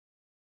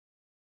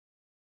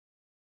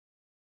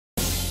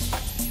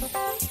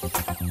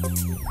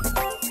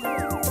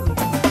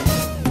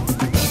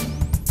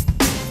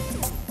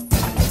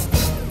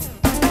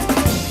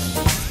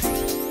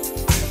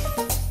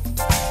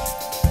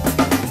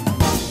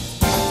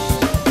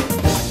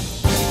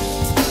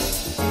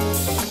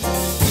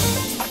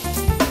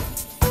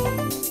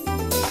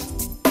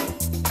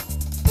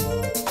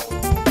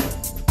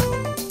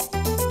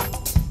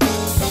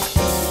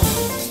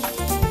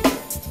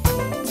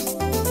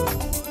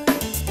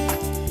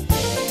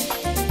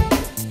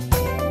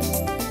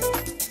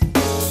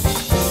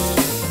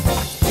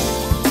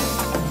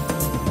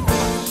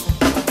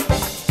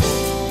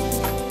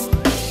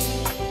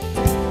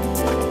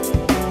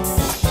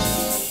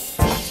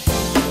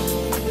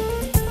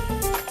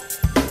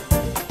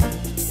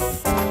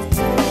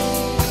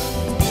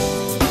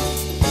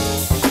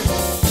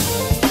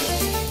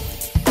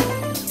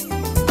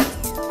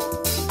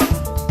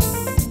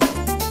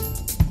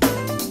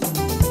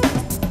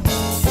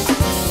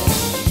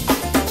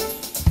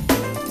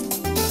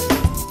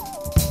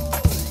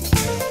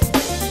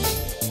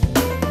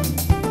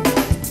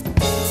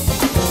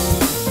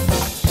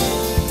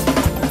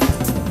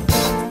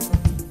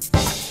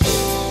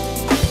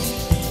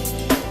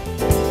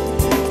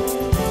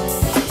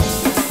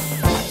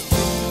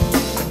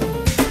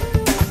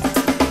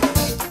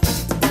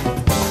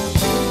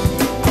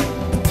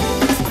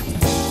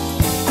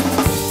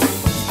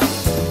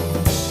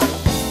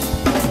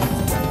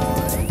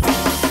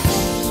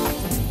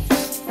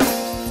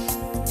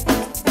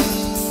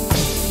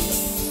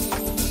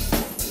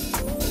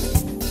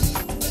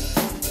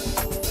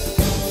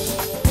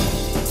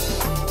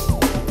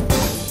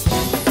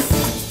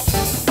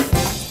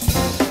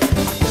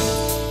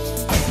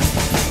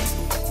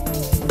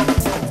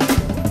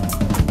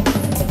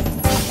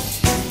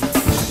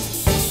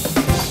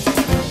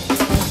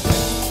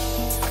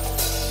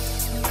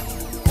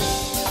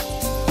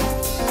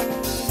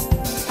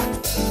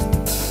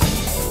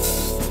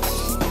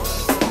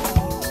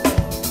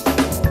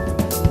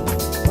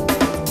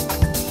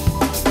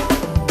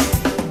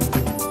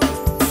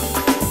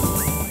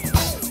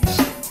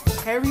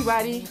Hey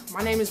everybody,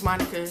 my name is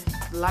Monica.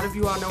 A lot of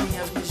you all know me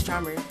as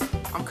MzDrummer.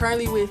 I'm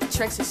currently with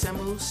Trexist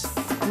Cymbals.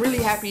 I'm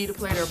really happy to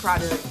play their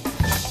product.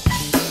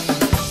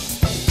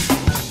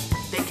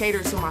 They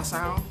cater to my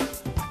sound.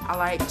 I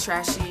like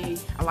trashy,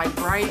 I like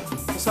bright,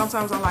 and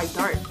sometimes I like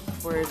dark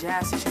for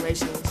jazz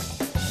situations.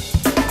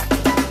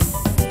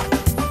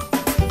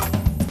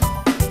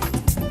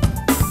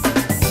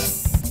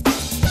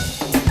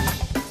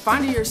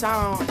 Finding your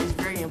sound is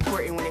very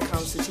important when it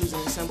comes to choosing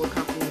a cymbal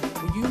company.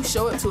 When you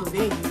show up to a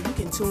venue, you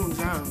can tune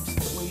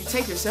drums. When you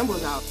take your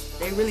cymbals out,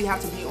 they really have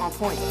to be on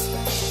point.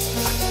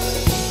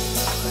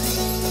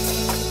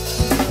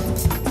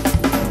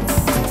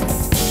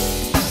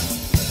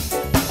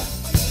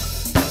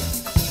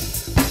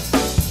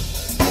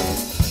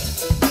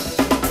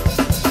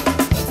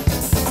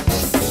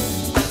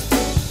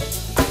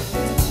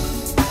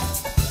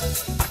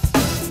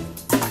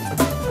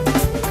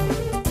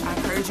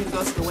 You to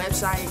go to the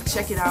website,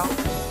 check it out.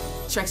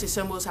 Trexist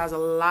Cymbals has a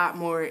lot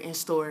more in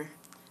store.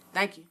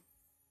 Thank you.